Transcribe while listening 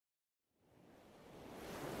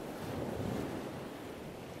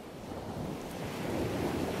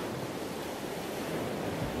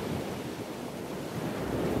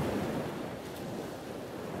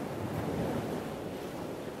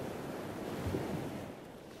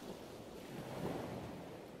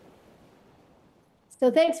So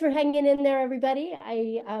thanks for hanging in there, everybody.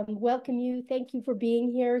 I welcome you. Thank you for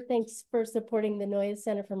being here. Thanks for supporting the Noyo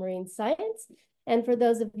Center for Marine Science. And for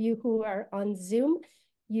those of you who are on Zoom,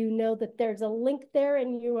 you know that there's a link there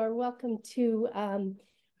and you are welcome to,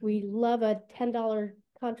 we love a $10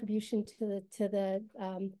 contribution for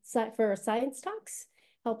our science talks.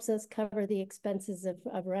 Helps us cover the expenses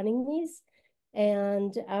of running these.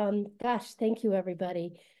 And gosh, thank you,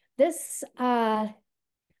 everybody. This, I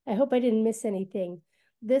hope I didn't miss anything.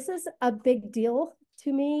 This is a big deal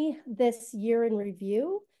to me this year in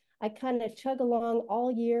review. I kind of chug along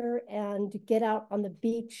all year and get out on the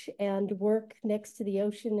beach and work next to the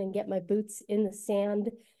ocean and get my boots in the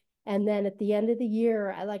sand. And then at the end of the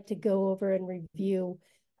year, I like to go over and review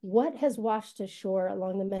what has washed ashore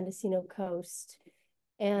along the Mendocino coast.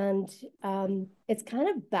 And it's kind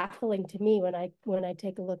of baffling to me when I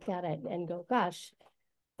take a look at it and go, gosh,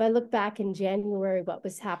 if I look back in January, what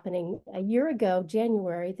was happening a year ago,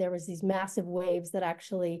 January, there was these massive waves that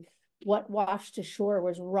actually what washed ashore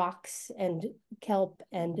was rocks and kelp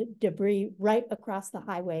and debris right across the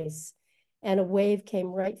highways. And a wave came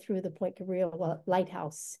right through the Point Cabrillo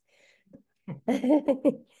lighthouse.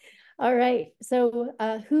 All right. So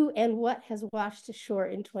who and what has washed ashore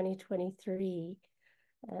in 2023?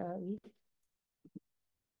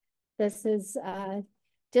 This is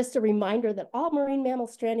just a reminder that all marine mammal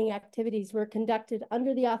stranding activities were conducted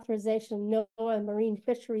under the authorization of NOAA Marine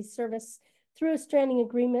Fisheries Service through a stranding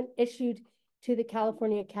agreement issued to the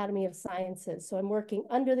California Academy of Sciences. So I'm working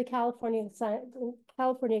under the California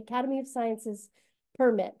Academy of Sciences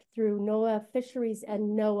permit through NOAA Fisheries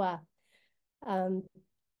and NOAA.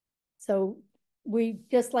 So we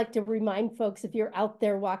just like to remind folks, if you're out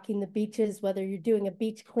there walking the beaches, whether you're doing a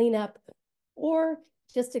beach cleanup or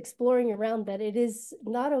just exploring around, that it is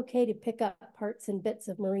not okay to pick up parts and bits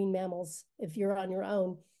of marine mammals if you're on your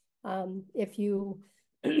own. If you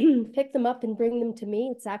pick them up and bring them to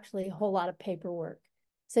me, it's actually a whole lot of paperwork.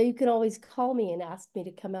 So you can always call me and ask me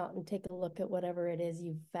to come out and take a look at whatever it is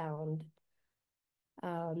you've found.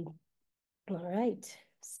 All right,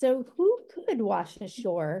 so who could wash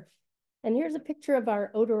ashore? And here's a picture of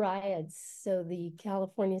our odoriids. So the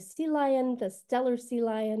California sea lion, the Steller sea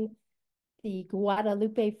lion, the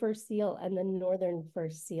Guadalupe fur seal, and the northern fur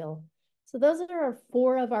seal. So those are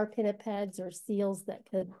four of our pinnipeds or sea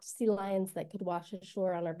lions that could wash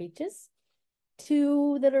ashore on our beaches.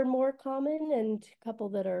 Two that are more common and a couple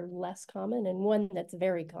that are less common, and one that's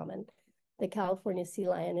very common, the California sea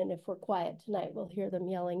lion. And if we're quiet tonight, we'll hear them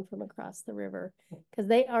yelling from across the river because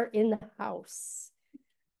they are in the house.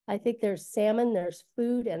 I think there's salmon, there's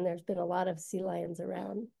food, and there's been a lot of sea lions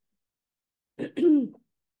around.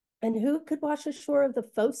 And who could wash ashore of the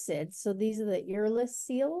phocids? So these are the earless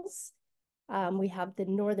seals. We have the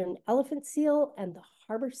northern elephant seal and the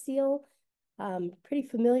harbor seal. Pretty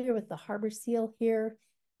familiar with the harbor seal here.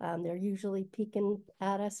 They're usually peeking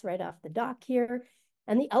at us right off the dock here.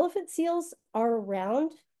 And the elephant seals are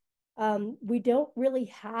around. We don't really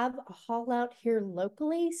have a haul out here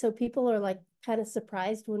locally. So people are like kind of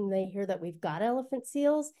surprised when they hear that we've got elephant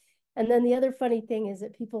seals. And then the other funny thing is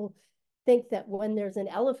that people think that when there's an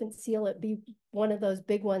elephant seal, it'd be one of those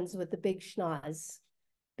big ones with the big schnoz,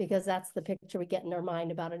 because that's the picture we get in our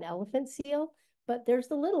mind about an elephant seal. But there's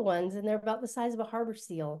the little ones, and they're about the size of a harbor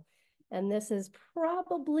seal. And this is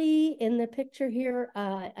probably in the picture here,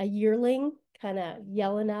 a yearling kind of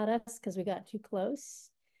yelling at us because we got too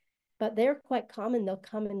close. But they're quite common. They'll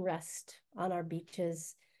come and rest on our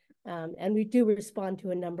beaches. And we do respond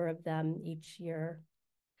to a number of them each year.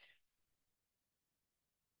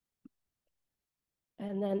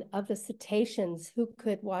 And then of the cetaceans, who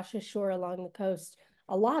could wash ashore along the coast?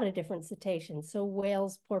 A lot of different cetaceans. So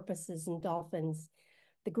whales, porpoises, and dolphins.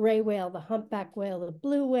 The gray whale, the humpback whale, the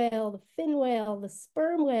blue whale, the fin whale, the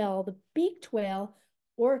sperm whale, the beaked whale,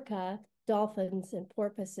 orca, dolphins, and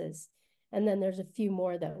porpoises. And then there's a few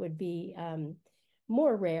more that would be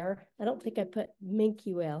more rare. I don't think I put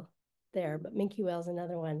minke whale there, but minke whale is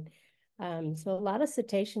another one. So a lot of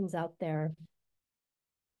cetaceans out there.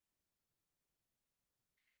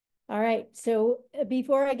 All right, so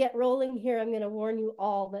before I get rolling here, I'm going to warn you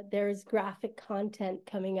all that there's graphic content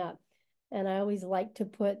coming up. And I always like to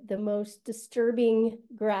put the most disturbing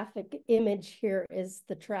graphic image here is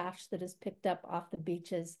the trash that is picked up off the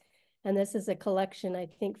beaches. And this is a collection, I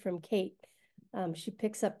think, from Kate. She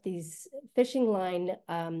picks up these fishing line.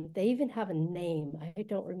 They even have a name. I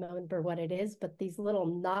don't remember what it is, but these little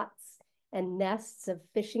knots and nests of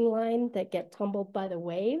fishing line that get tumbled by the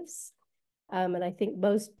waves. And I think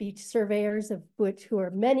most beach surveyors, of which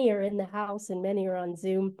many are in the house and many are on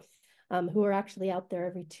Zoom, who are actually out there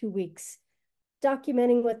every 2 weeks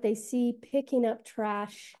documenting what they see, picking up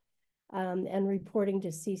trash, and reporting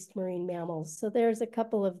deceased marine mammals. So there's a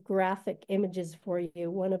couple of graphic images for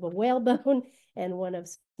you, one of a whalebone and one of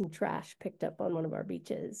some trash picked up on one of our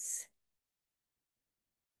beaches.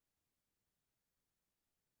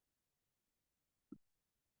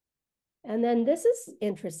 And then this is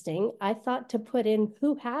interesting. I thought to put in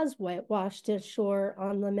who has washed ashore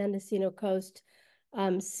on the Mendocino coast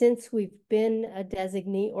since we've been a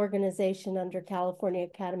designee organization under California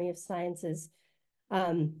Academy of Sciences.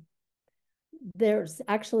 There's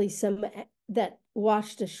actually some that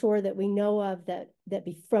washed ashore that we know of that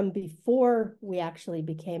from before we actually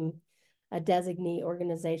became a designee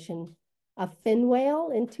organization. A fin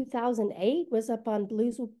whale in 2008 was up on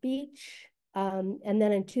Blues Beach. And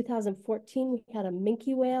then in 2014, we had a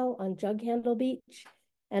minke whale on Jug Handle Beach.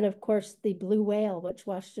 And of course, the blue whale, which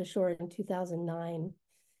washed ashore in 2009.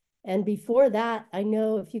 And before that, I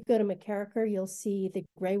know if you go to McCarricker, you'll see the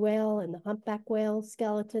gray whale and the humpback whale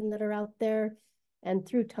skeleton that are out there. And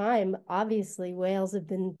through time, obviously, whales have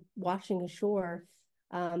been washing ashore.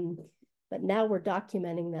 But now we're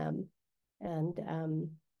documenting them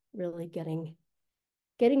and really getting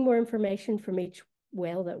more information from each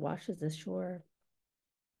whale that washes ashore.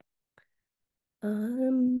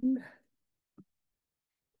 And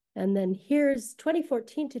then here's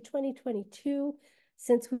 2014 to 2022.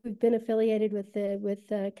 Since we've been affiliated with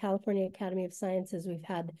the California Academy of Sciences, we've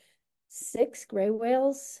had 6 gray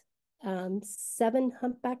whales, 7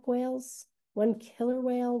 humpback whales, 1 killer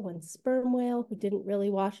whale, 1 sperm whale who didn't really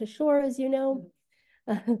wash ashore, as you know,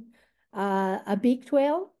 a beaked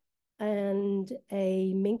whale, and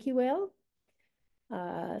a minke whale,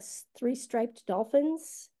 3 striped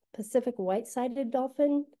dolphins, Pacific white-sided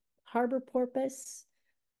dolphin, harbor porpoise,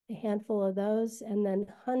 a handful of those, and then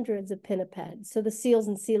hundreds of pinnipeds. So the seals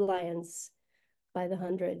and sea lions by the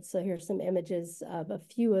hundreds. So here's some images of a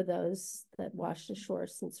few of those that washed ashore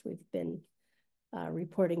since we've been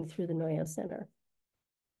reporting through the Noyo Center.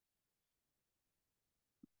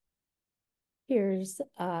 Here's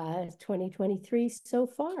 2023 so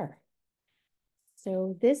far.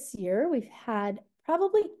 So this year we've had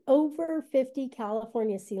probably over 50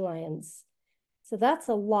 California sea lions. So that's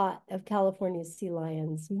a lot of California sea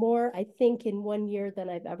lions, more, I think, in 1 year than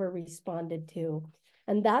I've ever responded to.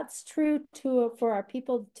 And that's true for our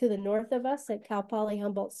people to the north of us at Cal Poly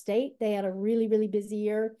Humboldt State. They had a really, really busy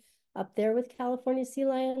year up there with California sea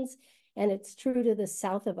lions. And it's true to the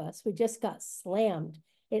south of us. We just got slammed.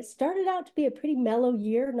 It started out to be a pretty mellow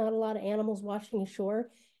year, not a lot of animals washing ashore.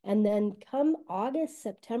 And then come August,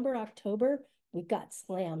 September, October, we got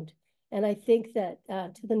slammed. And I think that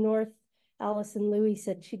to the north, Allison Louie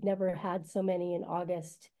said she'd never had so many in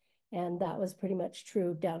August, and that was pretty much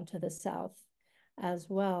true down to the south as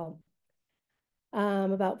well.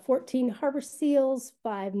 About 14 harbor seals,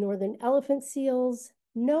 5 northern elephant seals,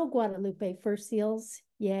 no Guadalupe fur seals,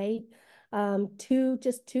 yay.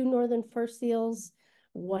 Just two northern fur seals,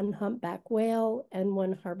 1 humpback whale, and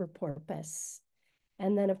 1 harbor porpoise.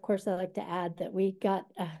 And then, of course, I like to add that we got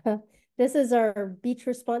this is our beach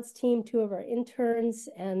response team, 2 of our interns,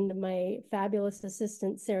 and my fabulous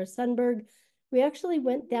assistant, Sarah Sundberg. We actually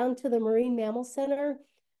went down to the Marine Mammal Center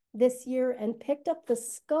this year and picked up the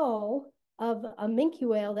skull of a minke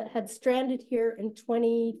whale that had stranded here in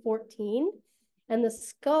 2014. And the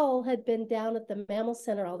skull had been down at the Mammal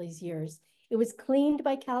Center all these years. It was cleaned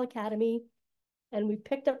by Cal Academy, and we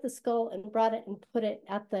picked up the skull and brought it and put it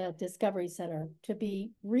at the Discovery Center to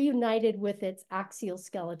be reunited with its axial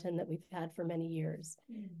skeleton that we've had for many years.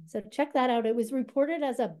 So check that out. It was reported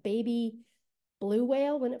as a baby blue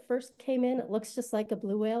whale when it first came in. It looks just like a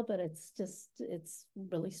blue whale, but it's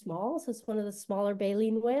really small. So it's one of the smaller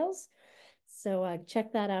baleen whales. So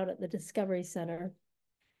check that out at the Discovery Center.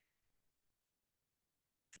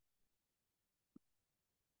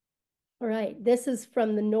 All right, this is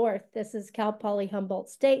from the north. This is Cal Poly Humboldt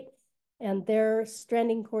State, and their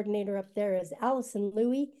stranding coordinator up there is Allison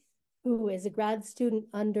Louie, who is a grad student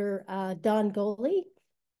under Don Goley,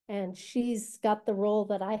 and she's got the role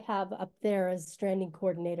that I have up there as stranding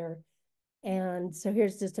coordinator. And so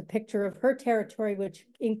here's just a picture of her territory, which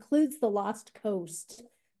includes the Lost Coast.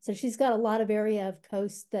 So she's got a lot of area of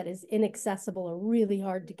coast that is inaccessible or really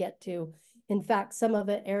hard to get to. In fact, some of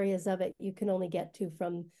it, areas of it, you can only get to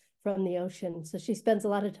from the ocean. So she spends a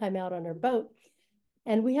lot of time out on her boat.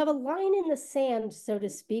 And we have a line in the sand, so to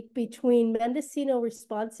speak, between Mendocino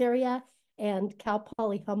response area and Cal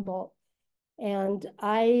Poly Humboldt. And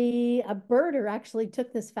a birder actually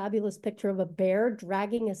took this fabulous picture of a bear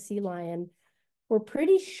dragging a sea lion. We're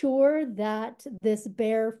pretty sure that this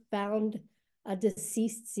bear found a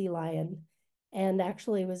deceased sea lion. and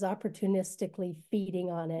actually was opportunistically feeding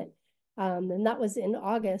on it. And that was in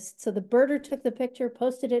August. So the birder took the picture,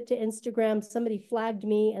 posted it to Instagram. Somebody flagged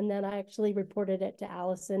me, and then I actually reported it to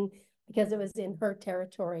Allison because it was in her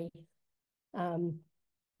territory.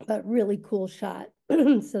 But really cool shot.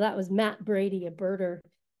 So that was Matt Brady, a birder,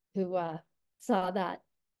 who saw that.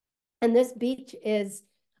 And this beach is,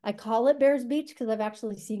 I call it Bears Beach because I've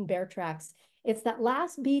actually seen bear tracks. It's that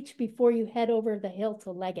last beach before you head over the hill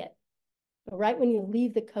to Leggett. Right when you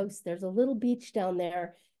leave the coast, there's a little beach down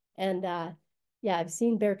there. And yeah, I've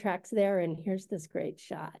seen bear tracks there. And here's this great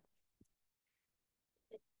shot.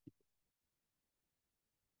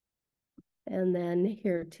 And then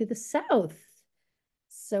here to the south.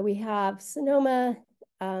 So we have Sonoma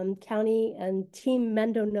County and Team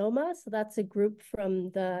Mendonoma. So that's a group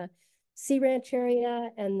from the Sea Ranch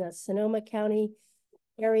area and the Sonoma County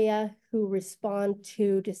area who respond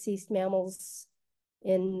to deceased mammals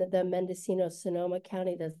in the Mendocino-Sonoma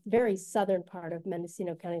County, the very southern part of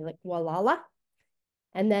Mendocino County, like Gualala.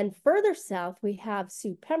 And then further south, we have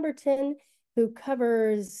Sue Pemberton, who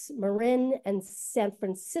covers Marin and San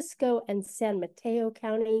Francisco and San Mateo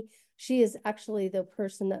County. She is actually the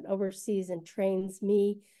person that oversees and trains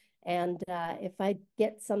me. And if I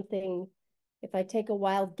get something, if I take a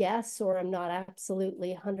wild guess or I'm not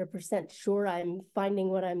absolutely 100% sure I'm finding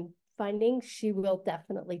what I'm finding, she will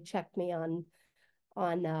definitely check me on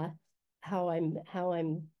how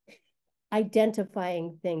I'm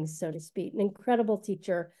identifying things, so to speak. An incredible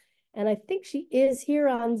teacher. And I think she is here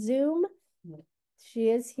on Zoom. She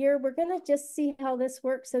is here. We're going to just see how this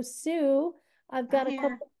works. So Sue, I've got a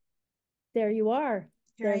couple. There you are.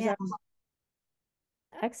 Here I am.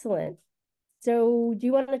 Excellent. So do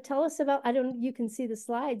you want to tell us about, I don't, you can see the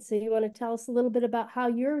slides. So you want to tell us a little bit about how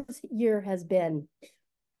your year has been?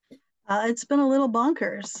 It's been a little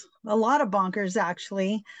bonkers, a lot of bonkers,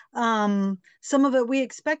 actually. Some of it we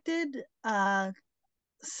expected,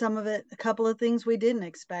 some of it, a couple of things we didn't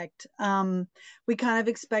expect. We kind of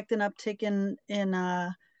expect an uptick in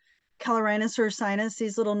Calorinus ursinus,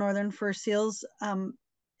 these little northern fur seals,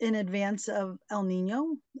 in advance of El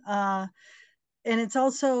Nino. And it's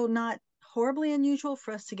also not horribly unusual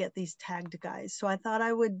for us to get these tagged guys. So I thought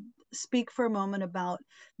I would speak for a moment about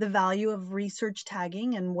the value of research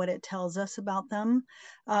tagging and what it tells us about them,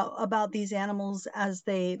 about these animals as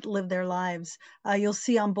they live their lives. You'll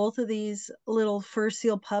see on both of these little fur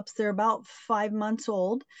seal pups, they're about 5 months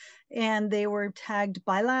old, and they were tagged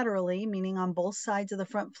bilaterally, meaning on both sides of the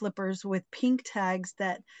front flippers with pink tags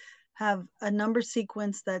that have a number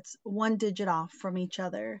sequence that's 1 digit off from each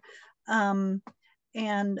other. And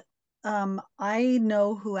I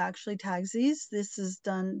know who actually tags these. This is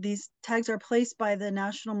done, these tags are placed by the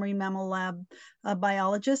National Marine Mammal Lab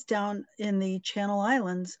biologist down in the Channel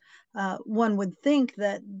Islands. One would think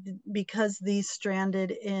that because these stranded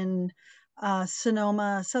in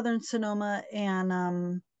Sonoma, southern Sonoma,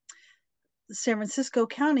 and San Francisco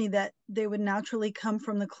County, that they would naturally come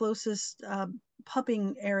from the closest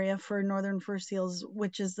pupping area for northern fur seals,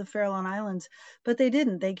 which is the Farallon Islands, but they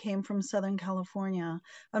didn't. They came from Southern California.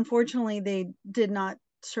 Unfortunately, they did not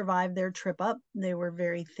survive their trip up. They were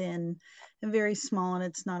very thin and very small, and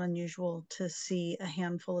it's not unusual to see a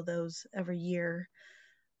handful of those every year.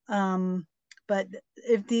 But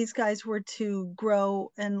if these guys were to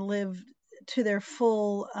grow and live to their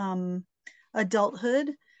full adulthood,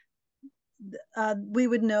 we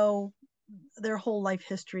would know their whole life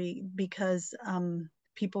history because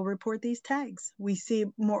people report these tags. We see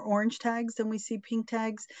more orange tags than we see pink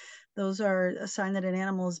tags. Those are a sign that an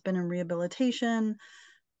animal has been in rehabilitation.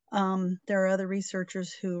 There are other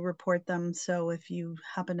researchers who report them. So if you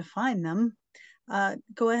happen to find them,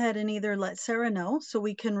 go ahead and either let Sarah know so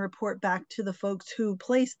we can report back to the folks who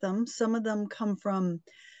placed them. Some of them come from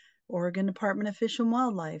Oregon Department of Fish and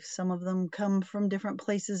Wildlife. Some of them come from different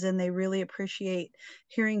places, and they really appreciate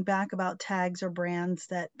hearing back about tags or brands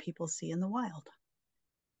that people see in the wild.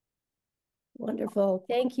 Wonderful.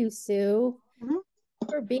 Thank you, Sue, Mm-hmm.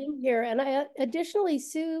 for being here. And I additionally,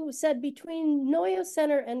 Sue said between Noyo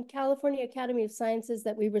Center and California Academy of Sciences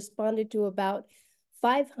that we responded to about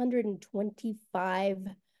 525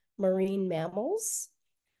 marine mammals.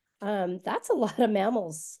 That's a lot of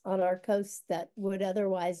mammals on our coast that would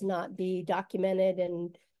otherwise not be documented,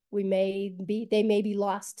 and they may be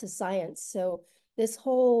lost to science. So this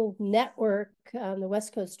whole network, the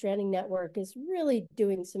West Coast Stranding Network, is really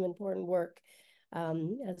doing some important work,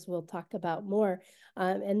 as we'll talk about more.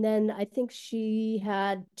 And then I think she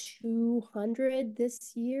had 200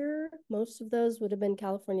 this year. Most of those would have been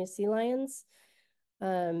California sea lions.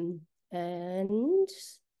 And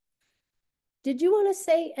Did you want to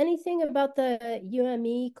say anything about the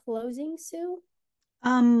UME closing, Sue?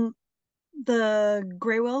 Um, the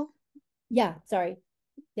gray whale. Yeah, sorry.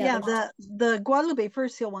 Yeah, Yeah, there's the Guadalupe fur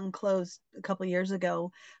seal one closed a couple of years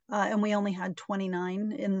ago, and we only had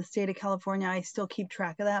 29 in the state of California. I still keep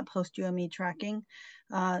track of that post UME tracking.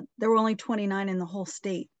 There were only 29 in the whole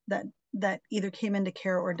state that either came into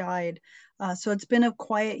care or died. So it's been a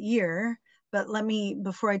quiet year. But let me,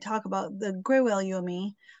 before I talk about the gray whale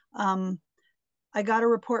UME, I got a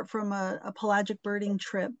report from a pelagic birding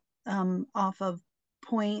trip off of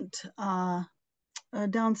Point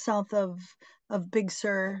down south of Big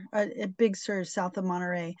Sur, at Big Sur, south of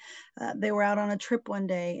Monterey. They were out on a trip one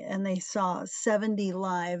day and they saw 70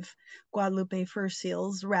 live Guadalupe fur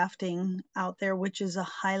seals rafting out there, which is a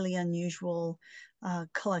highly unusual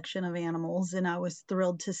collection of animals. And I was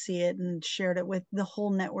thrilled to see it and shared it with the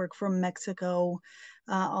whole network from Mexico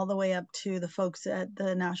all the way up to the folks at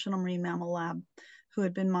the National Marine Mammal Lab who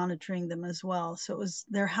had been monitoring them as well. So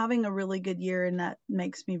they're having a really good year, and that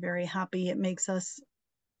makes me very happy. It makes us,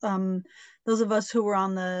 those of us who were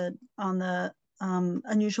on the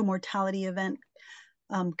unusual mortality event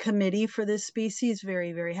committee for this species,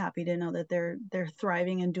 very, very happy to know that they're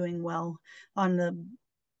thriving and doing well on the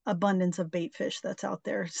abundance of bait fish that's out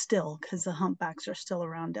there still, because the humpbacks are still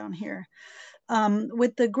around down here.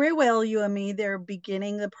 With the gray whale UME, they're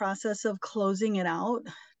beginning the process of closing it out.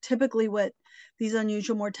 Typically, what these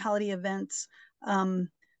unusual mortality events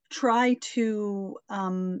try to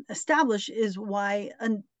establish is why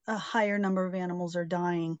a higher number of animals are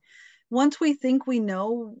dying. Once we think we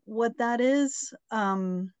know what that is,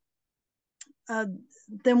 then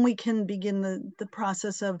we can begin the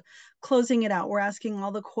process of closing it out. We're asking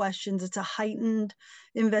all the questions. It's a heightened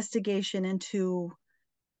investigation into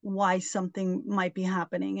why something might be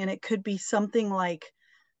happening. And it could be something like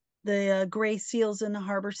the gray seals and the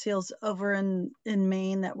harbor seals over in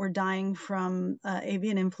Maine that were dying from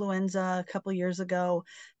avian influenza a couple years ago,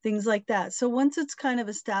 things like that. So once it's kind of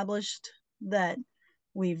established that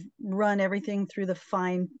we've run everything through the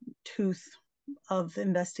fine tooth of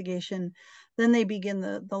investigation, then they begin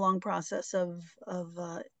the long process of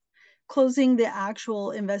closing the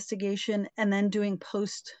actual investigation and then doing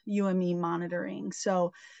post UME monitoring.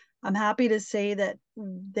 So I'm happy to say that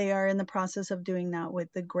they are in the process of doing that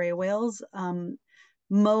with the gray whales.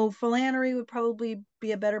 Mo Flannery would probably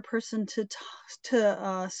be a better person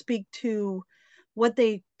to speak to what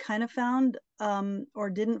they kind of found or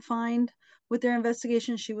didn't find with their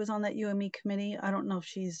investigation. She was on that UME committee. I don't know if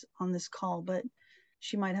she's on this call, but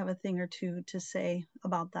she might have a thing or two to say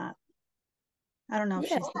about that. I don't know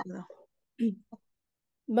if yeah. she's there though.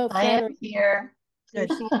 Mo I am Flannery, here, there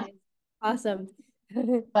Good. she is. Awesome.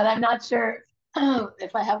 but I'm not sure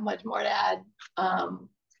if I have much more to add.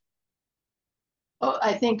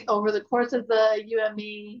 I think over the course of the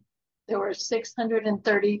UME, there were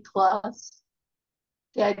 630 plus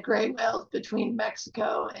dead gray whales between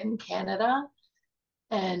Mexico and Canada.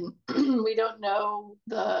 And we don't know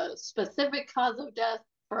the specific cause of death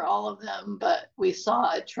for all of them, but we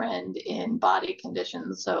saw a trend in body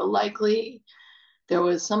conditions. So likely there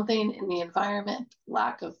was something in the environment,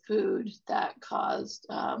 lack of food, that caused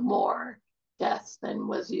more deaths than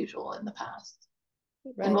was usual in the past.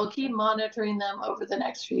 Right. And we'll keep monitoring them over the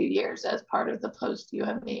next few years as part of the post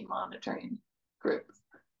UME monitoring group.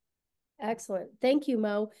 Excellent. Thank you,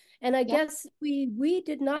 Mo. And I guess we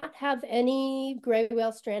did not have any gray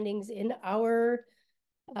whale strandings in our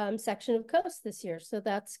section of coast this year, so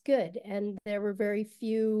that's good. And there were very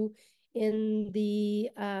few in the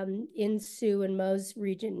in Sue and Mo's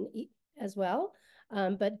region as well.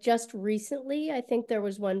 But just recently, I think there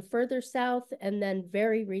was one further south, and then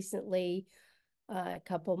very recently, a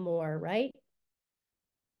couple more, right?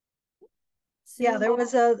 Sue? Yeah, there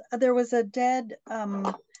was a dead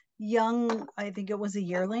young, I think it was a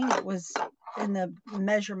yearling. It was in the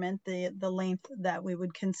measurement, the length that we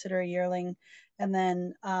would consider a yearling. And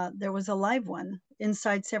then there was a live one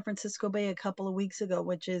inside San Francisco Bay a couple of weeks ago,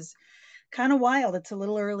 which is kind of wild. It's a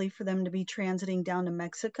little early for them to be transiting down to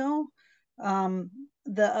Mexico. The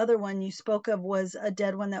other one you spoke of was a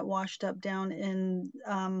dead one that washed up down in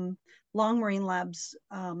Long Marine Labs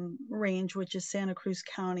range, which is Santa Cruz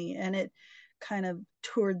County, and it kind of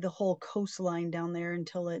toured the whole coastline down there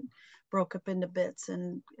until it broke up into bits,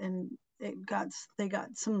 and they got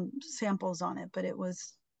some samples on it, but it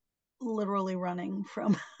was literally running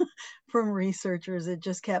from from researchers. It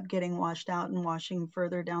just kept getting washed out and washing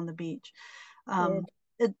further down the beach.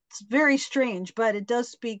 It's very strange, but it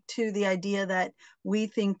does speak to the idea that we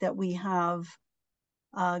think that we have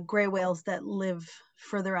gray whales that live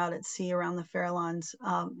further out at sea around the Farallones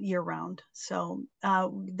year round. So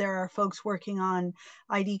there are folks working on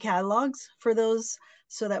ID catalogs for those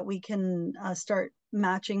so that we can start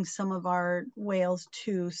matching some of our whales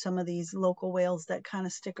to some of these local whales that kind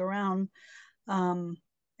of stick around.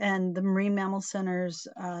 And the Marine Mammal Center's,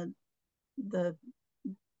 the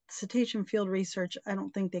cetacean field research, I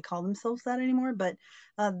don't think they call themselves that anymore, but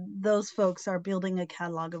those folks are building a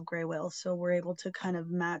catalog of gray whales. So we're able to kind of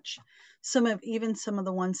match even some of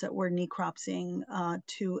the ones that we're necropsying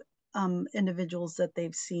to individuals that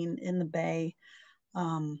they've seen in the bay.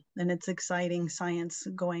 And it's exciting science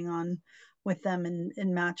going on with them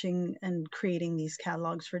and matching and creating these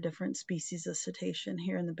catalogs for different species of cetacean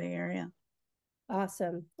here in the Bay Area.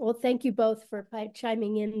 Awesome. Well, thank you both for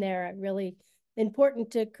chiming in there. Really important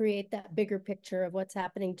to create that bigger picture of what's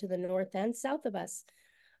happening to the north and south of us.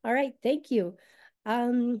 All right, thank you.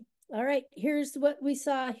 All right, here's what we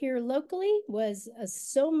saw here locally was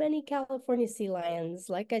so many California sea lions.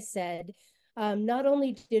 Like I said, not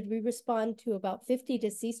only did we respond to about 50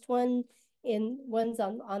 deceased ones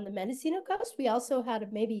on the Mendocino coast, we also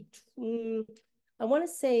had maybe, I want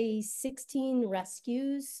to say 16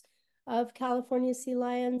 rescues of California sea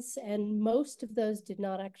lions, and most of those did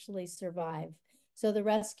not actually survive. So the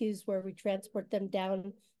rescues where we transport them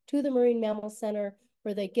down to the Marine Mammal Center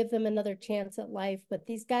where they give them another chance at life. But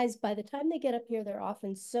these guys, by the time they get up here, they're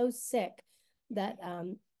often so sick that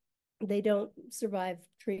they don't survive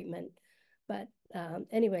treatment. But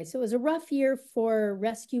anyway, so it was a rough year for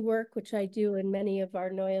rescue work, which I do and many of our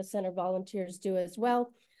Noyo Center volunteers do as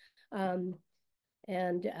well.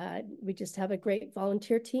 And we just have a great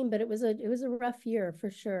volunteer team, but it was a rough year for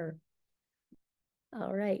sure.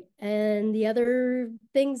 All right, and the other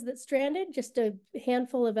things that stranded, just a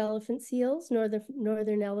handful of elephant seals,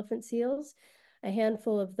 northern elephant seals, a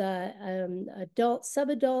handful of the adult,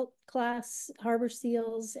 subadult class harbor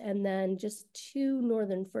seals, and then just 2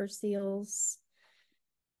 northern fur seals.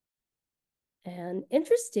 And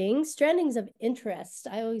interesting, strandings of interest.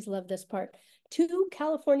 I always love this part. 2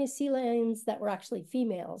 California sea lions that were actually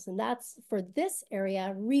females, and that's for this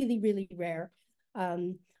area really, really rare.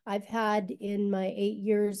 I've had in my 8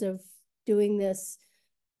 years of doing this,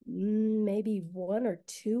 maybe 1 or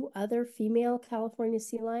 2 other female California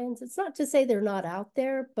sea lions. It's not to say they're not out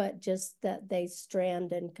there, but just that they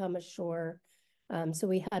strand and come ashore. So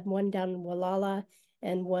we had one down in Wallala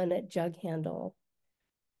and one at Jug Handle.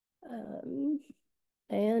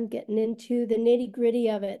 And getting into the nitty-gritty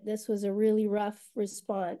of it, this was a really rough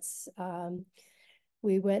response.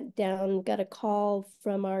 We went down, got a call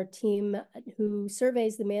from our team who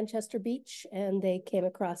surveys the Manchester beach, and they came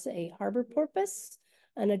across a harbor porpoise,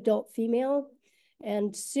 an adult female.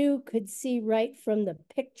 And Sue could see right from the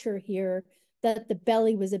picture here that the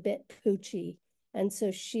belly was a bit poochy. And so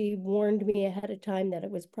she warned me ahead of time that it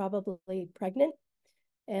was probably pregnant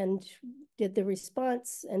and did the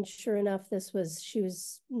response. And sure enough, she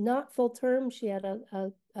was not full term. She had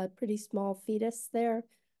a pretty small fetus there.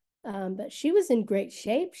 But she was in great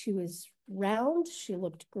shape. She was round. She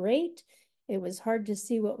looked great. It was hard to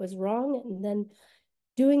see what was wrong. And then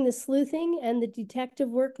doing the sleuthing and the detective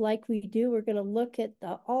work like we do, we're going to look at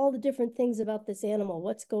all the different things about this animal,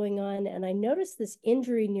 what's going on. And I noticed this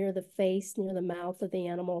injury near the face, near the mouth of the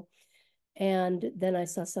animal. And then I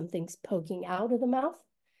saw something poking out of the mouth.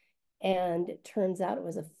 And it turns out it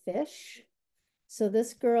was a fish. So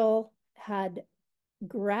this girl had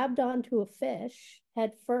grabbed onto a fish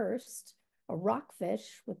head first, a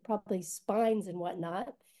rockfish with probably spines and whatnot.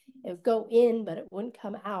 It would go in, but it wouldn't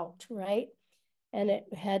come out, right? And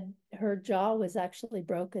her jaw was actually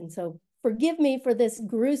broken. So forgive me for this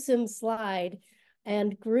gruesome slide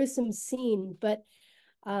and gruesome scene, but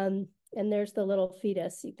and there's the little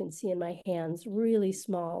fetus you can see in my hands, really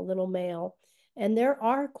small, little male. And there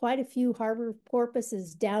are quite a few harbor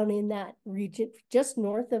porpoises down in that region, just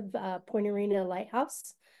north of Point Arena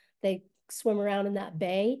Lighthouse. They swim around in that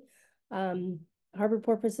bay. Harbor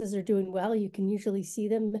porpoises are doing well. You can usually see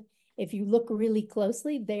them if you look really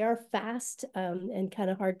closely. They are fast and kind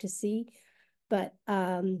of hard to see. But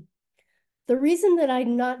the reason that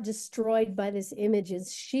I'm not destroyed by this image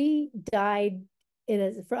is she died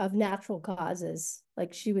of natural causes.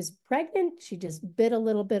 Like she was pregnant, she just bit a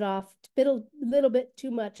little bit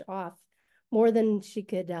too much off, more than she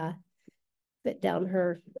could fit down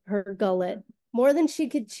her gullet, more than she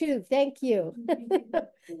could chew. Thank you.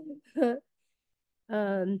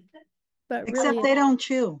 But except really, they don't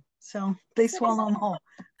chew, so they swallow them whole.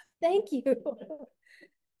 Thank you.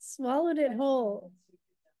 Swallowed it whole.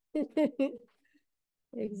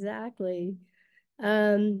 Exactly.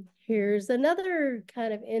 Here's another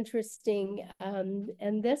kind of interesting,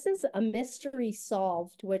 and this is a mystery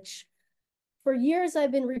solved, which for years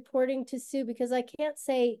I've been reporting to Sue because I can't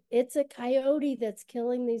say it's a coyote that's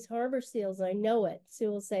killing these harbor seals. I know it.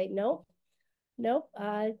 Sue will say, nope, nope.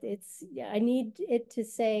 I need it to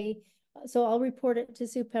say, so I'll report it to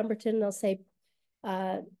Sue Pemberton and I'll say,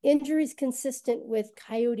 injuries consistent with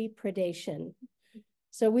coyote predation.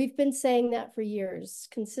 So we've been saying that for years,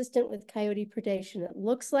 consistent with coyote predation. It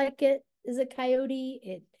looks like it is a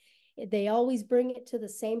coyote. They always bring it to the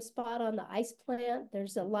same spot on the ice plant.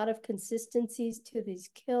 There's a lot of consistencies to these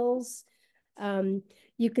kills.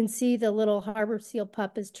 You can see the little harbor seal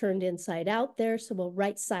pup is turned inside out there. So we'll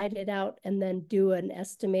right side it out and then do an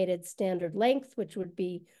estimated standard length, which would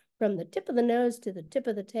be from the tip of the nose to the tip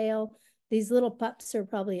of the tail. These little pups are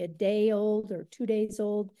probably a day old or 2 days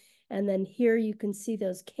old. And then here you can see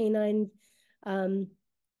those canine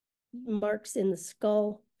marks in the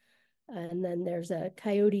skull. And then there's a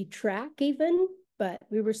coyote track even, but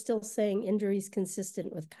we were still saying injuries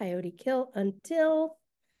consistent with coyote kill until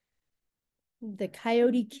the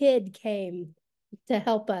coyote kid came to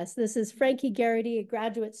help us. This is Frankie Garrity, a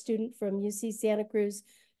graduate student from UC Santa Cruz,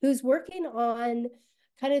 who's working on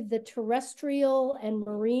kind of the terrestrial and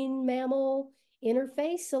marine mammal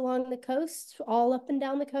interface along the coast, all up and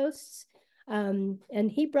down the coasts.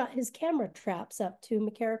 And he brought his camera traps up to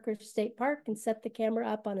McCarraker State Park and set the camera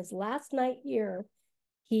up on his last night here.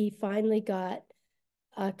 He finally got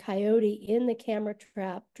a coyote in the camera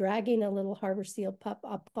trap, dragging a little harbor seal pup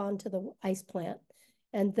up onto the ice plant.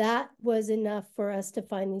 And that was enough for us to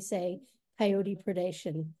finally say coyote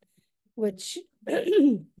predation, which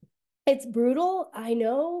it's brutal, I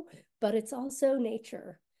know, but it's also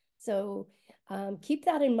nature. So keep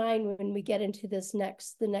that in mind when we get into the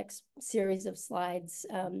next series of slides.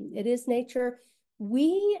 It is nature.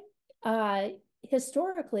 We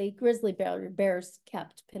historically, grizzly bears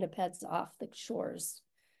kept pinnipeds off the shores,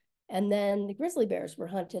 and then the grizzly bears were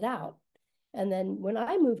hunted out. And then when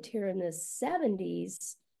I moved here in the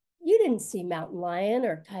 70s, you didn't see mountain lion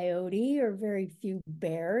or coyote or very few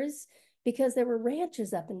bears because there were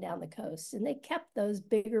ranches up and down the coast, and they kept those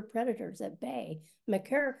bigger predators at bay.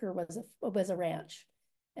 McCarraker was a ranch.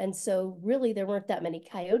 And so really there weren't that many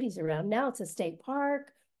coyotes around. Now it's a state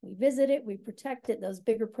park. We visit it, we protect it. Those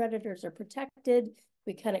bigger predators are protected.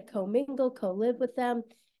 We kind of commingle, co-live with them,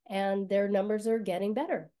 and their numbers are getting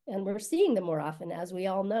better. And we're seeing them more often, as we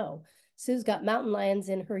all know. Sue's got mountain lions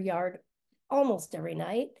in her yard almost every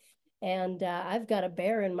night. And I've got a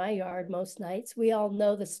bear in my yard most nights. We all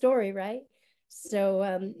know the story, right?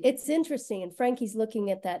 So it's interesting. And Frankie's looking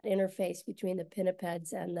at that interface between the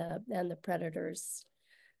pinnipeds and the predators.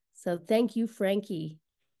 So thank you, Frankie.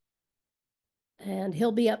 And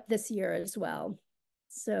he'll be up this year as well.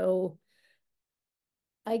 So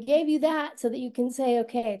I gave you that so that you can say,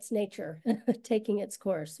 okay, it's nature taking its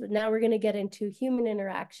course. But now we're going to get into human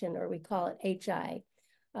interaction, or we call it HI.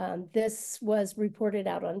 This was reported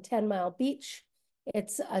out on 10 Mile Beach.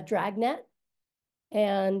 It's a dragnet.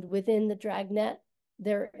 And within the dragnet,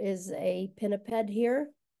 there is a pinniped here.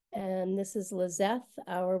 And this is Lizeth,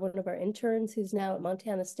 one of our interns, who's now at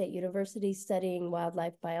Montana State University studying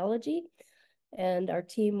wildlife biology. And our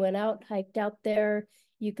team went out, hiked out there.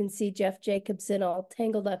 You can see Jeff Jacobson all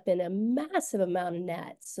tangled up in a massive amount of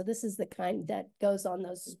nets. So this is the kind that goes on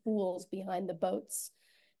those spools behind the boats.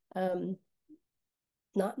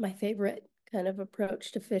 Not my favorite kind of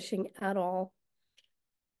approach to fishing at all.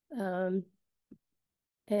 And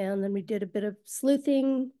then we did a bit of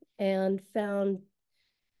sleuthing and found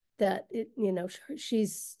that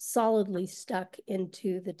she's solidly stuck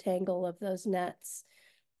into the tangle of those nets.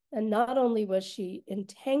 And not only was she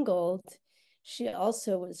entangled, she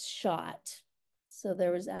also was shot. So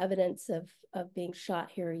there was evidence of being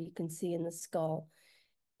shot here, you can see in the skull.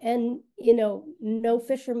 And, no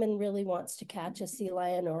fisherman really wants to catch a sea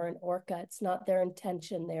lion or an orca. It's not their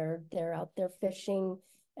intention. They're out there fishing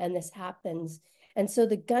and this happens. And so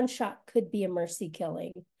the gunshot could be a mercy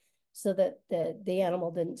killing so that the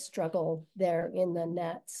animal didn't struggle there in the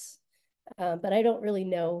nets. But I don't really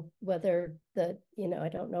know whether I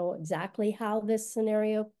don't know exactly how this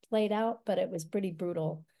scenario played out, but it was pretty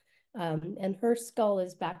brutal. And her skull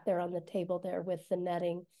is back there on the table there with the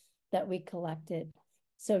netting that we collected.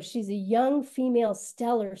 So she's a young female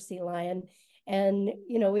stellar sea lion. And,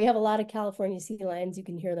 we have a lot of California sea lions. You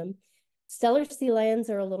can hear them. Stellar sea lions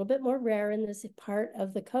are a little bit more rare in this part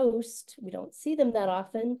of the coast. We don't see them that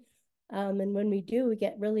often. And when we do, we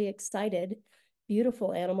get really excited.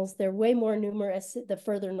 Beautiful animals. They're way more numerous the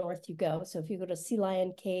further north you go. So if you go to sea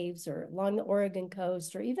lion caves or along the Oregon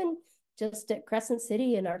coast or even just at Crescent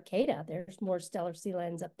City and Arcata. There's more stellar sea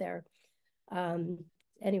lions up there.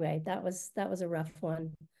 Anyway, that was a rough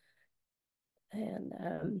one. And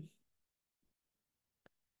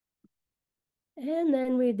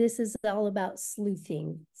then this is all about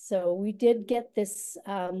sleuthing. So we did get this,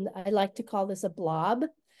 I like to call this a blob.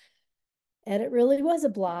 And it really was a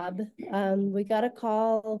blob. We got a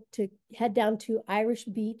call to head down to Irish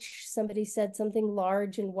Beach. Somebody said something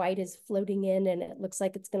large and white is floating in and it looks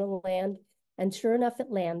like it's going to land. And sure enough, it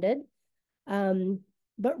landed.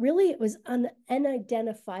 But really it was an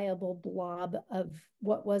unidentifiable blob of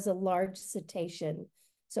what was a large cetacean.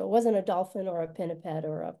 So it wasn't a dolphin or a pinniped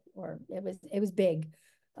or it was big.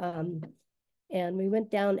 And we went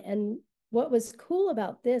down, and what was cool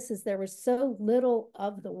about this is there was so little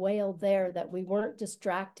of the whale there that we weren't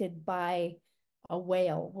distracted by a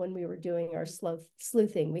whale when we were doing our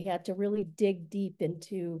sleuthing. We had to really dig deep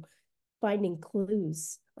into finding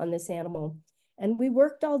clues on this animal. And we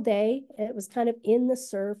worked all day. It was kind of in the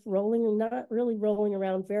surf, not really rolling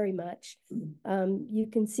around very much. You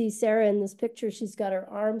can see Sarah in this picture. She's got her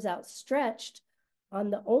arms outstretched on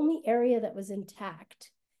the only area that was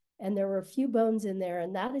intact. And there were a few bones in there,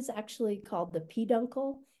 and that is actually called the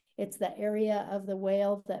peduncle. It's the area of the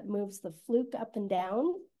whale that moves the fluke up and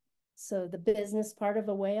down. So the business part of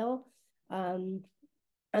a whale. And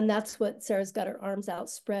that's what Sarah's got her arms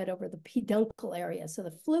outspread over the peduncle area. So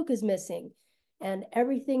the fluke is missing. And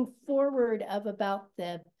everything forward of about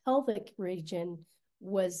the pelvic region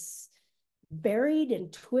was buried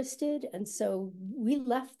and twisted. And so we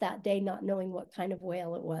left that day not knowing what kind of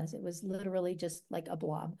whale it was. It was literally just like a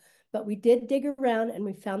blob. But we did dig around and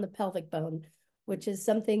we found the pelvic bone, which is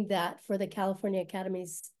something that for the California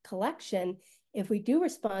Academy's collection, if we do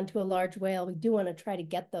respond to a large whale, we do want to try to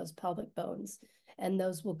get those pelvic bones, and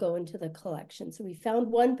those will go into the collection. So we found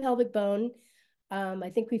one pelvic bone.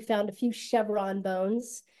 I think we found a few chevron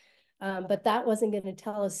bones, but that wasn't going to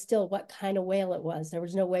tell us still what kind of whale it was. There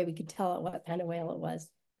was no way we could tell what kind of whale it was.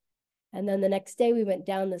 And then the next day we went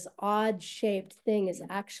down, this odd shaped thing is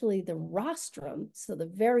actually the rostrum. So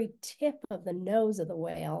the very tip of the nose of the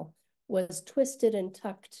whale was twisted and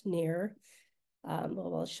tucked near.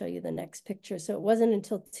 Well, I'll show you the next picture. So it wasn't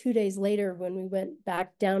until 2 days later when we went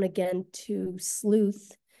back down again to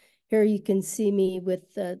sleuth. Here you can see me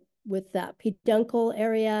with that peduncle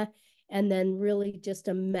area, and then really just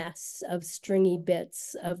a mess of stringy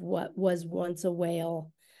bits of what was once a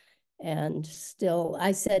whale. And still,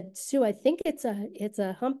 I said, Sue, I think it's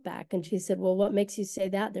a humpback. And she said, well, what makes you say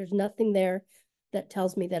that? There's nothing there that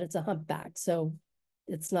tells me that it's a humpback. So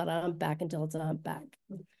it's not a humpback until it's a humpback.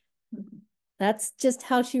 That's just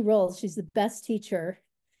how she rolls. She's the best teacher.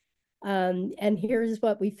 And here's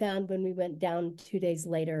what we found when we went down 2 days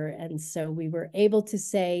later. And so we were able to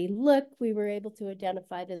say, look, we were able to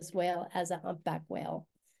identify this whale as a humpback whale.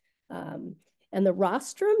 And the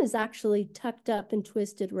rostrum is actually tucked up and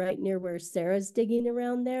twisted right near where Sarah's digging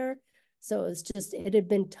around there. So it had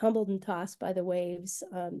been tumbled and tossed by the waves,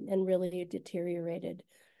 and really deteriorated.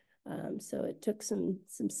 So it took some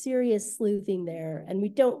serious sleuthing there, and we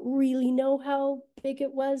don't really know how big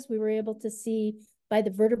it was. We were able to see by the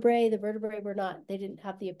vertebrae they didn't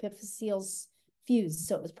have the epiphyseals fused,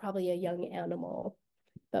 so it was probably a young animal,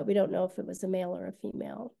 but we don't know if it was a male or a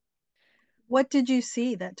female. What did you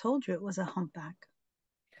see that told you it was a humpback?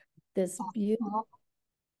 This beautiful,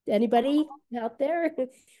 anybody out there?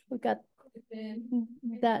 We've got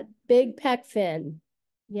that big pec fin.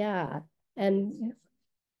 Yeah. And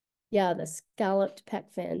yeah, the scalloped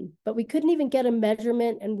pec fin, but we couldn't even get a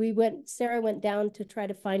measurement, and Sarah went down to try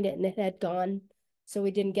to find it and it had gone. So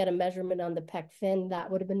we didn't get a measurement on the pec fin. That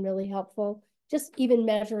would have been really helpful. Just even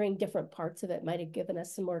measuring different parts of it might have given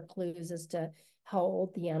us some more clues as to how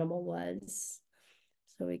old the animal was.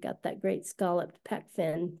 So we got that great scalloped pec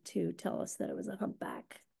fin to tell us that it was a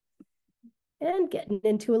humpback. And getting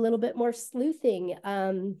into a little bit more sleuthing.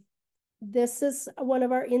 This is one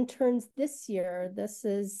of our interns this year. This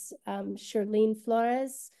is Charlene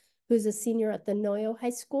Flores, who's a senior at the Noyo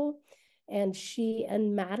High School. And she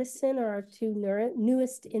and Madison are our two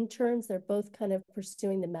newest interns. They're both kind of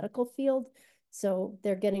pursuing the medical field. So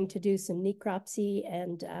they're getting to do some necropsy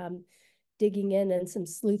and digging in and some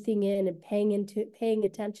sleuthing in and paying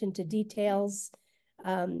attention to details.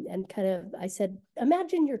 And kind of, I said,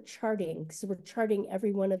 imagine you're charting. So we're charting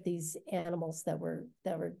every one of these animals that we're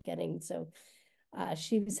getting. So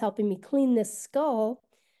she was helping me clean this skull.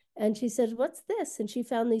 And she said, what's this? And she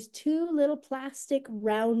found these two little plastic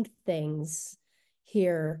round things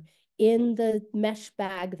here in the mesh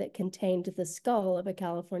bag that contained the skull of a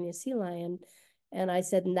California sea lion. And I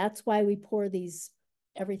said, and that's why we pour these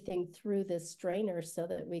everything through this strainer so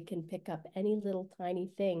that we can pick up any little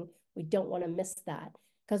tiny thing. We don't want to miss that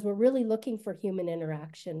because we're really looking for human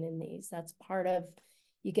interaction in these. That's part of,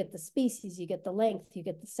 you get the species, you get the length, you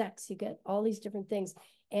get the sex, you get all these different things,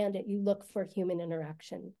 and you look for human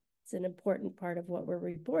interaction. It's an important part of what we're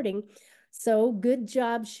reporting. So good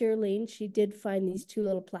job, Shirlene. She did find these two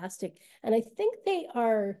little plastic, and I think they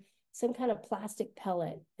are some kind of plastic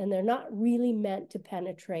pellet, and they're not really meant to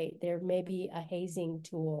penetrate. They're maybe a hazing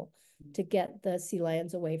tool to get the sea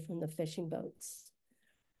lions away from the fishing boats.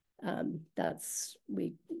 There'll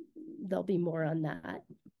be more on that.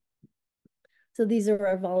 So these are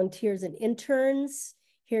our volunteers and interns.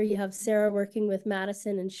 Here you have Sarah working with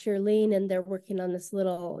Madison and Shirlene, and they're working on this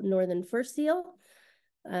little northern fur seal,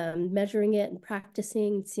 measuring it and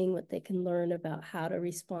practicing, seeing what they can learn about how to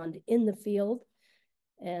respond in the field.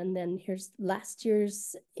 And then here's last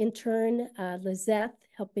year's intern, Lizette,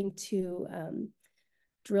 helping to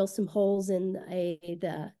drill some holes in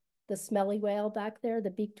the smelly whale back there, the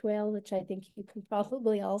beaked whale, which I think you can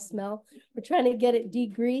probably all smell. We're trying to get it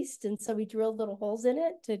degreased, and so we drilled little holes in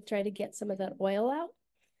it to try to get some of that oil out.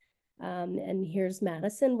 And here's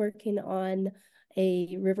Madison working on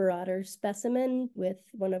a river otter specimen with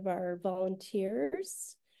one of our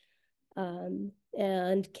volunteers. And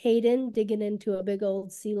Caden digging into a big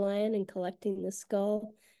old sea lion and collecting the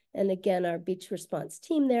skull. And again, our beach response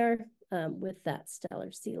team there with that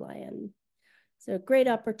stellar sea lion. So a great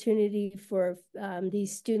opportunity for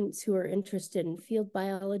these students who are interested in field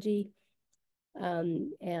biology.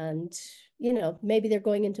 And, you know, maybe they're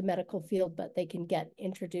going into medical field, but they can get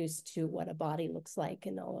introduced to what a body looks like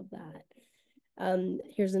and all of that.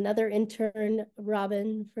 Here's another intern,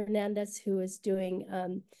 Robin Fernandez, who is doing,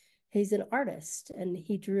 he's an artist, and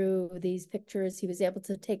he drew these pictures. He was able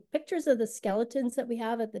to take pictures of the skeletons that we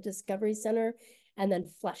have at the Discovery Center and then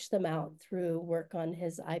flesh them out through work on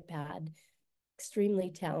his iPad. Extremely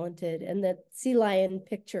talented. And the sea lion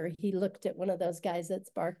picture, he looked at one of those guys that's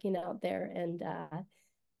barking out there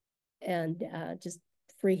and just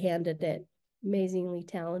free-handed it. Amazingly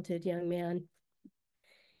talented young man.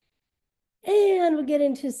 And we'll get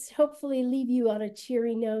into, hopefully leave you on a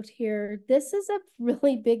cheery note here. This is a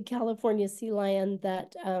really big California sea lion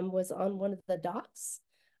that was on one of the docks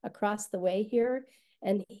across the way here.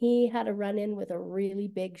 And he had a run-in with a really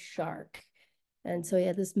big shark. And so he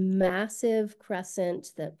had this massive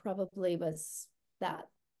crescent that probably was that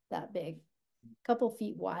big, a couple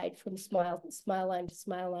feet wide from smile line to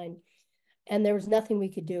smile line. And there was nothing we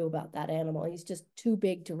could do about that animal. He's just too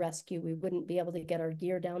big to rescue. We wouldn't be able to get our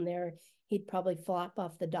gear down there. He'd probably flop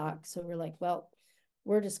off the dock. So we're like, well,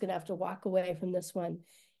 we're just going to have to walk away from this one.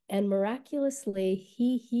 And miraculously,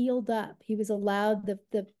 he healed up. He was allowed,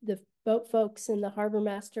 the boat folks and the harbor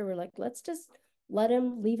master were like, let's just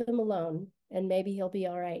leave him alone, and maybe he'll be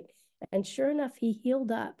all right. And sure enough, he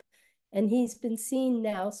healed up. And he's been seen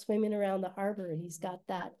now swimming around the harbor. He's got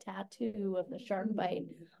that tattoo of the shark bite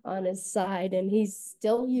on his side, and he's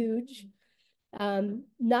still huge.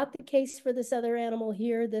 Not the case for this other animal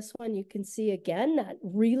here. This one you can see again, that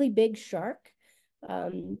really big shark.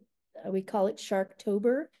 We call it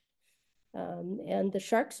Sharktober. And the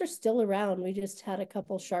sharks are still around. We just had a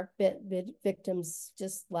couple shark bit victims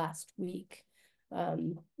just last week.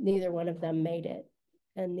 Neither one of them made it,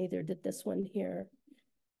 and neither did this one here.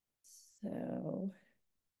 So,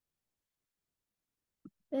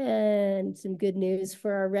 and some good news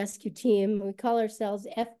for our rescue team. We call ourselves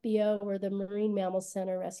FBO, or the Marine Mammal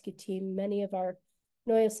Center Rescue Team. Many of our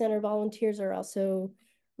Noyo Center volunteers are also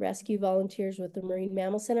rescue volunteers with the Marine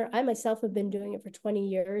Mammal Center. I myself have been doing it for 20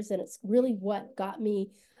 years, and it's really what got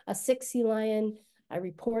me a sick sea lion. I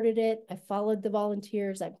reported it, I followed the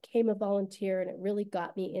volunteers, I became a volunteer, and it really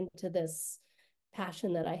got me into this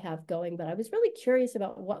passion that I have going. But I was really curious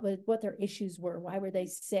about what their issues were. Why were they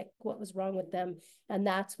sick? What was wrong with them? And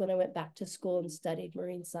that's when I went back to school and studied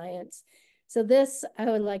marine science. So this, I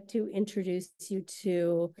would like to introduce you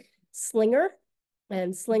to Slinger.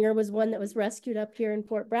 And Slinger was one that was rescued up here in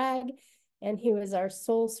Fort Bragg. And he was our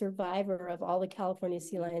sole survivor of all the California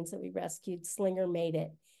sea lions that we rescued. Slinger made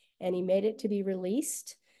it. And he made it to be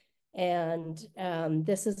released. And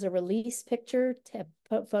this is a release picture,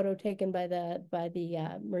 photo taken by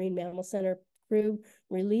the Marine Mammal Center crew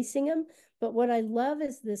releasing him. But what I love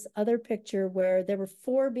is this other picture where there were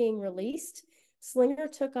 4 being released. Slinger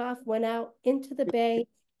took off, went out into the bay,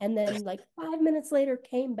 and then like 5 minutes later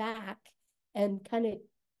came back and kind of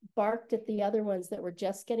barked at the other ones that were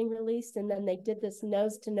just getting released. And then they did this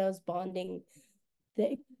nose-to-nose bonding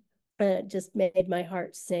thing. It just made my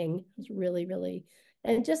heart sing. It was really, really.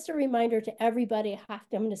 And just a reminder to everybody, I'm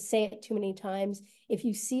going to say it too many times. If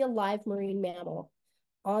you see a live marine mammal,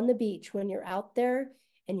 on the beach when you're out there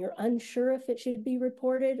and you're unsure if it should be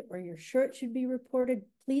reported or you're sure it should be reported,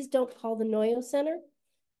 please don't call the Noyo Center.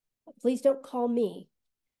 Please don't call me.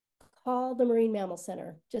 Call the Marine Mammal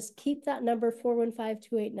Center. Just keep that number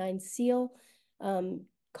 415-289-SEAL.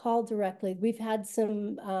 Call directly. We've had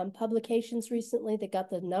some publications recently that got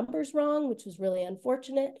the numbers wrong, which was really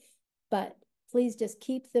unfortunate, but please just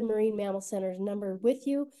keep the Marine Mammal Center's number with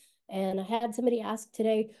you. And I had somebody ask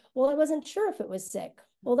today, well, I wasn't sure if it was sick.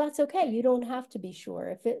 Well, that's okay. You don't have to be sure.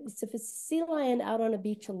 If it's a sea lion out on a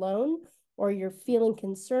beach alone, or you're feeling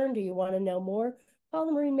concerned or you want to know more, call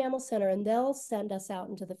the Marine Mammal Center and they'll send us out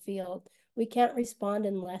into the field. We can't respond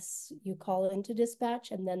unless you call into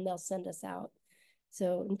dispatch, and then they'll send us out.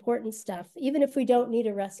 So important stuff. Even if we don't need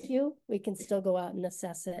a rescue, we can still go out and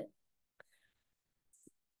assess it.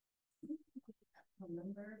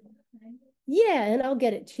 Yeah, and I'll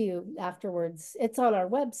get it to you afterwards. It's on our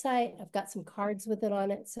website. I've got some cards with it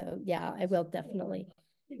on it. So yeah, I will definitely.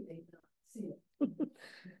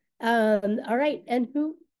 All right. And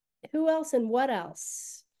who else and what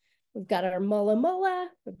else? We've got our Mulla.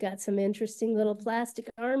 We've got some interesting little plastic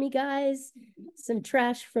army guys, some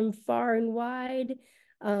trash from far and wide,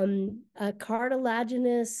 a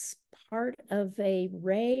cartilaginous part of a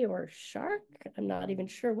ray or shark. I'm not even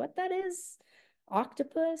sure what that is.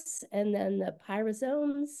 Octopus, and then the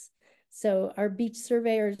pyrosomes. So our beach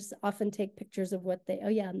surveyors often take pictures of what they, oh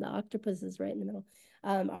yeah, and the octopus is right in the middle.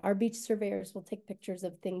 Our beach surveyors will take pictures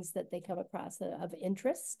of things that they come across of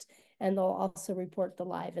interest, and they'll also report the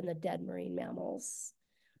live and the dead marine mammals.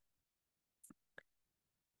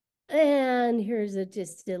 And here's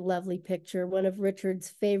just a lovely picture, one of Richard's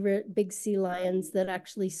favorite big sea lions that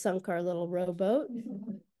actually sunk our little rowboat.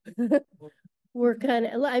 We're kind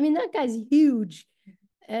of, I mean, that guy's huge.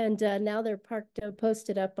 And now they're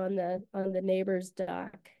posted up on the neighbor's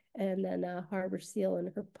dock. And then harbor seal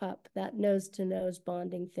and her pup. That nose-to-nose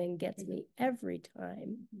bonding thing gets me every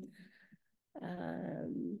time.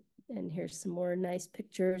 And here's some more nice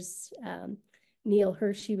pictures. Neil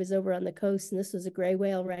Hershey was over on the coast, and this was a gray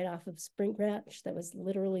whale right off of Spring Branch that was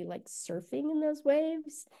literally like surfing in those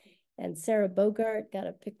waves. And Sarah Bogart got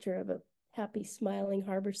a picture of a happy, smiling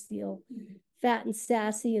harbor seal, fat and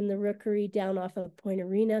sassy in the rookery down off of Point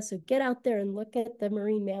Arena. So get out there and look at the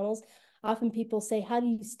marine mammals. Often people say, how do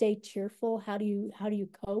you stay cheerful? How do you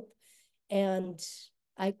cope? And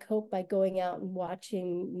I cope by going out and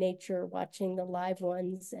watching nature, watching the live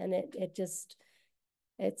ones. And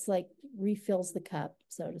it's like refills the cup,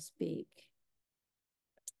 so to speak.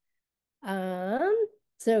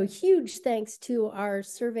 So huge thanks to our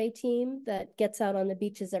survey team that gets out on the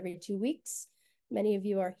beaches every 2 weeks. Many of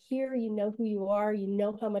you are here. You know who you are. You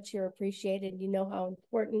know how much you're appreciated. You know how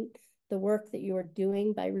important the work that you are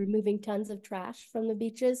doing by removing tons of trash from the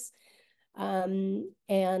beaches,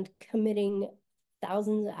 and committing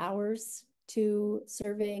thousands of hours to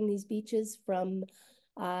surveying these beaches from,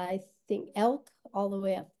 I think, Elk all the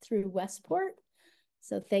way up through Westport.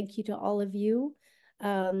 So thank you to all of you.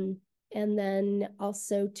 And then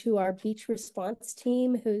also to our beach response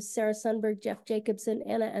team, who's Sarah Sundberg, Jeff Jacobson,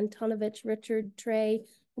 Anna Antonovich, Richard Trey,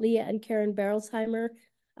 Leah and Karen Berelsheimer.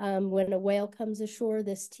 When a whale comes ashore,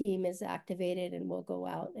 this team is activated and will go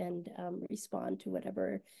out and respond to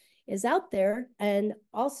whatever is out there. And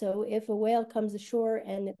also, if a whale comes ashore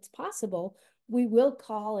and it's possible, we will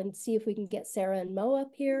call and see if we can get Sarah and Mo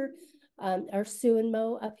up here, or Sue and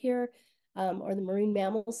Mo up here, or the Marine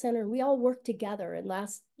Mammal Center. We all work together. And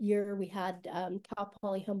last year we had Cal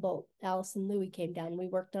Poly Humboldt, Allison Louie came down. We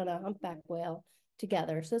worked on a humpback whale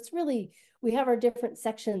together. So it's really, we have our different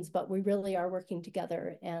sections, but we really are working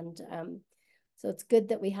together. And so it's good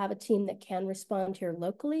that we have a team that can respond here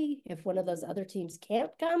locally if one of those other teams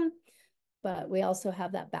can't come. But we also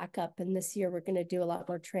have that backup. And this year we're going to do a lot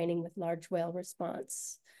more training with large whale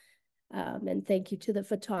response. And thank you to the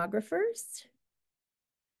photographers.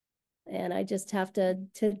 And I just have to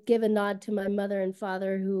give a nod to my mother and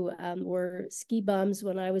father, who were ski bums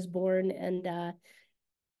when I was born, and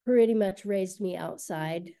pretty much raised me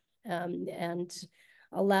outside, and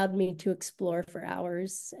allowed me to explore for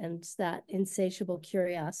hours. And that insatiable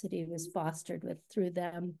curiosity was fostered through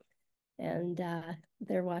them. And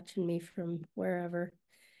they're watching me from wherever.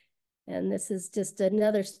 And this is just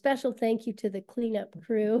another special thank you to the cleanup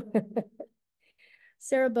crew.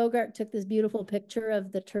 Sarah Bogart took this beautiful picture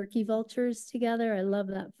of the turkey vultures together. I love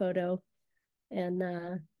that photo. And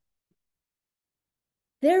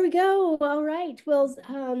there we go. All right. Well,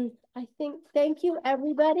 I think, thank you,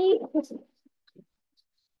 everybody.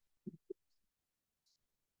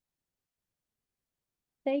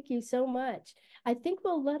 Thank you so much. I think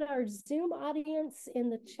we'll let our Zoom audience in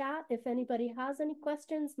the chat, if anybody has any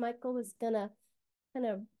questions, Michael is gonna kind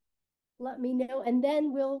of let me know, and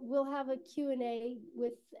then we'll have a Q&A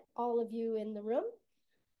with all of you in the room.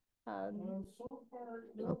 So far,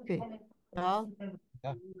 Okay. Now,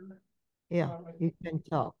 yeah, yeah, you can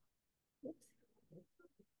talk.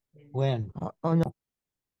 when? Oh, no.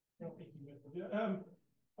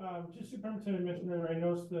 Just Superintendent mentioned earlier, I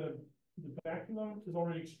noticed the baculum is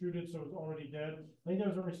already extruded, so it's already dead. I think that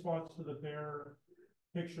was a response to the bear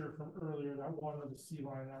picture from earlier, that one of the sea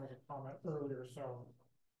lion, that was a comment earlier, so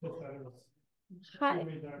just that it was, Hi.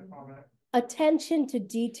 made that comment. Attention to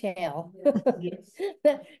detail. Yes.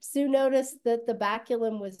 Sue noticed that the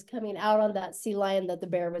baculum was coming out on that sea lion that the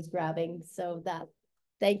bear was grabbing. So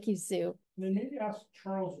thank you, Sue. And then maybe ask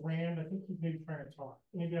Charles Rand, I think he's maybe trying to talk.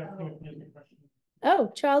 Maybe ask him if he has any questions.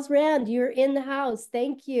 Oh, Charles Rand, you're in the house.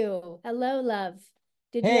 Thank you. Hello, love.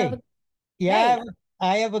 Did you have yeah, Hey.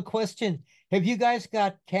 I have a question. Have you guys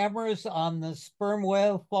got cameras on the sperm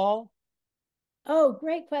whale fall? Oh,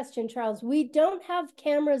 great question, Charles. We don't have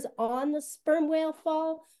cameras on the sperm whale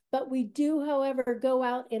fall, but we do, however, go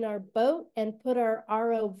out in our boat and put our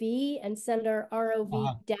ROV and send our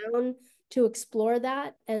ROV down to explore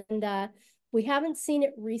that. And we haven't seen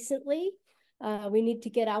it recently. We need to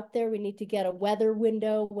get out there. We need to get a weather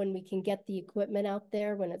window when we can get the equipment out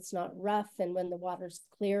there, when it's not rough and when the water's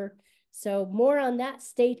clear. So more on that.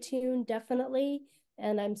 Stay tuned, definitely.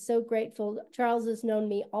 And I'm so grateful. Charles has known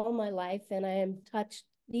me all my life, and I am touched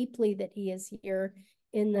deeply that he is here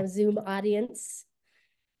in the Zoom audience.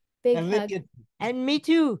 Big And hug. And me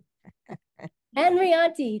too. And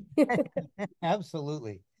Rianti.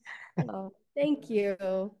 Absolutely. Oh, thank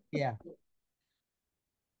you. Yeah.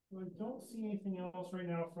 I don't see anything else right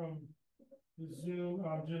now from the Zoom.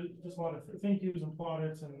 Just a lot of thank yous and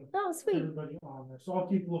plaudits and sweet. Everybody on there. So I'll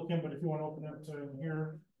keep looking, but if you want to open up to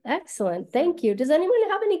here. Excellent. Thank you. Does anyone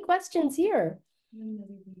have any questions here?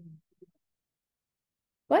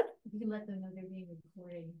 What? You can let them know they're being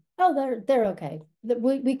recorded. Oh, they're okay.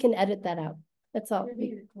 We can edit that out. That's all. They're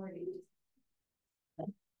being recorded.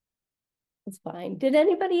 That's fine. Did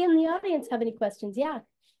anybody in the audience have any questions? Yeah.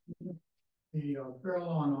 The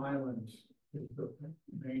Farallon Islands is the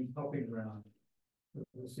main pupping ground for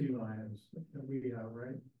the sea lions that we have,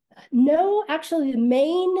 right? No, actually, the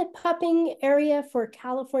main pupping area for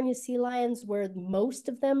California sea lions, where most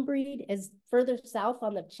of them breed, is further south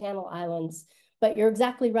on the Channel Islands. But you're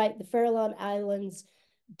exactly right. The Farallon Islands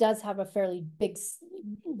does have a fairly big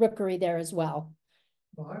rookery there as well.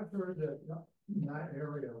 Well, I've heard that in that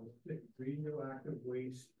area, the radioactive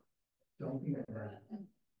waste dumping there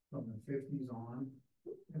from the 50s on.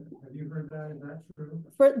 Have you heard that? Is that true?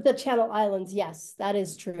 For the Channel Islands, yes, that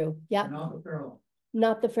is true. Yeah. Not the Farallon.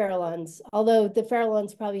 Not the Farallones, although the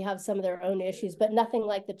Farallones probably have some of their own issues, but nothing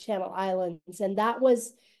like the Channel Islands. And that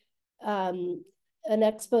was an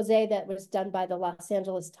expose that was done by the Los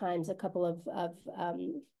Angeles Times. A couple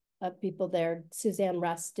of people there, Suzanne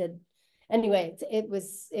Russ did. Anyway, it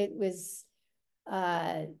was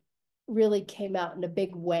really came out in a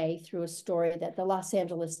big way through a story that the Los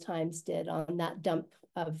Angeles Times did on that dump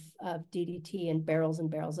of DDT and barrels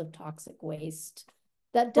of toxic waste.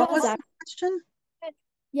 That does. What was the question?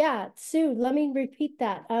 Yeah, Sue, let me repeat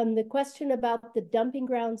that. The question about the dumping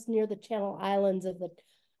grounds near the Channel Islands of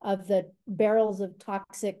the barrels of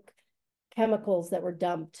toxic chemicals that were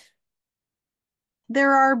dumped.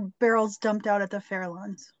 There are barrels dumped out at the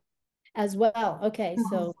Farallones As well. Okay,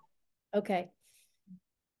 so okay.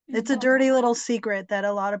 It's a dirty little secret that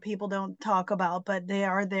a lot of people don't talk about, but they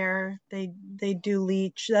are there. They do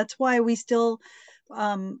leach. That's why we still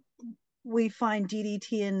we find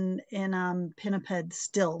DDT in pinnipeds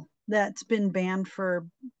still. That's been banned for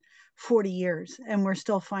 40 years, and we're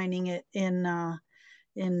still finding it in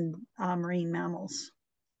marine mammals.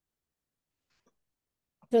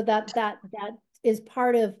 So that is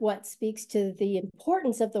part of what speaks to the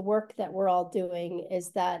importance of the work that we're all doing,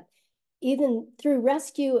 is that even through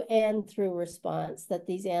rescue and through response, that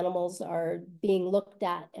these animals are being looked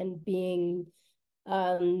at and being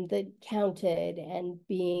counted and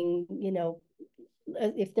being,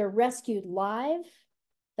 if they're rescued live,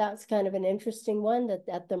 that's kind of an interesting one. That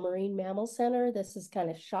at the Marine Mammal Center, this is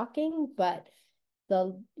kind of shocking, but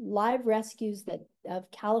the live rescues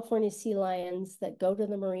of California sea lions that go to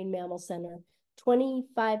the Marine Mammal Center,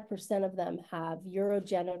 25% of them have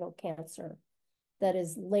urogenital cancer that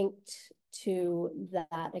is linked to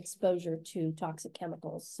that exposure to toxic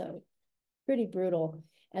chemicals. So pretty brutal.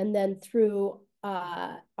 And then through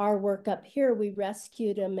our work up here, we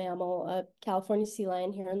rescued a mammal, a California sea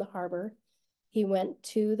lion here in the harbor. He went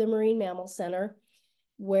to the Marine Mammal Center.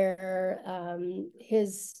 where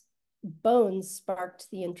his bones sparked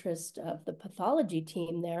the interest of the pathology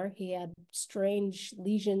team there. He had strange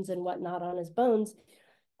lesions and whatnot on his bones,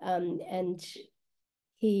 and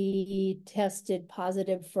he tested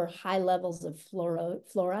positive for high levels of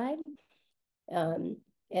fluoride.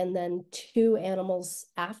 And then 2 animals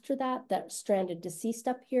after that stranded deceased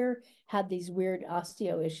up here had these weird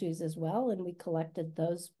osteo issues as well. And we collected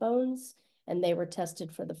those bones and they were tested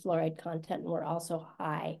for the fluoride content and were also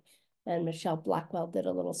high. And Michelle Blackwell did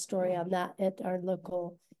a little story on that at our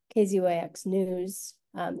local KZYX News.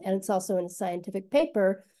 And it's also in a scientific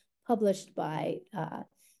paper published by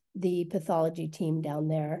the pathology team down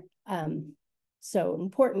there. So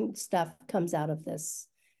important stuff comes out of this.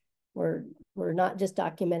 We're not just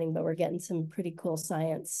documenting, but we're getting some pretty cool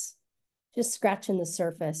science, just scratching the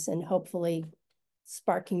surface and hopefully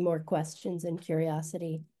sparking more questions and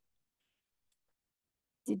curiosity.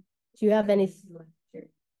 Do you have any?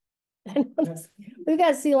 We've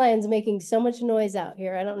got sea lions making so much noise out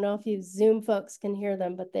here. I don't know if you Zoom folks can hear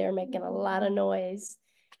them, but they're making a lot of noise.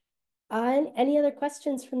 Any other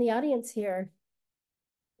questions from the audience here?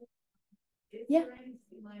 Yeah.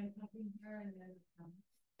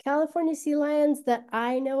 California sea lions that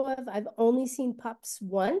I know of, I've only seen pups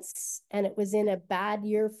once, and it was in a bad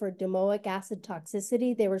year for domoic acid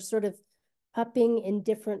toxicity. They were sort of pupping in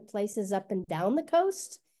different places up and down the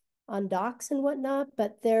coast on docks and whatnot,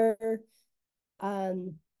 but there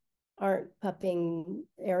aren't pupping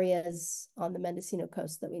areas on the Mendocino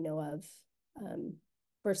coast that we know of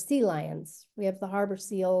for sea lions. We have the harbor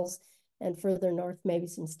seals, and further north, maybe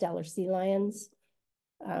some stellar sea lions.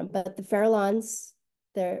 But the Farallones,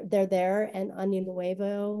 they're there, and Año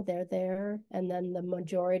Nuevo, they're there, and then the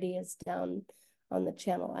majority is down on the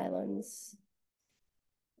Channel Islands.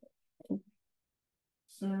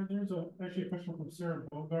 Sarah, there's actually a question from Sarah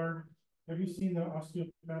Bogard. Have you seen the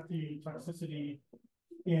osteopathy toxicity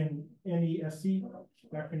in NESC,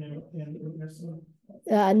 acronym NESC?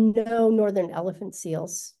 No northern elephant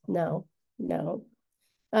seals, no.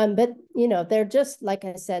 But you know, they're just, like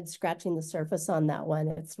I said, scratching the surface on that one.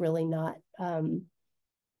 It's really not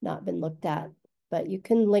been looked at. But you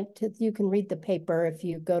can read the paper if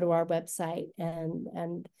you go to our website,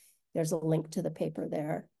 and there's a link to the paper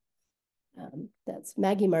there. That's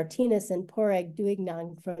Maggie Martinez and Poreg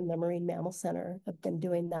Duignan from the Marine Mammal Center have been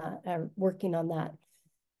doing that, working on that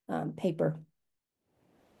paper.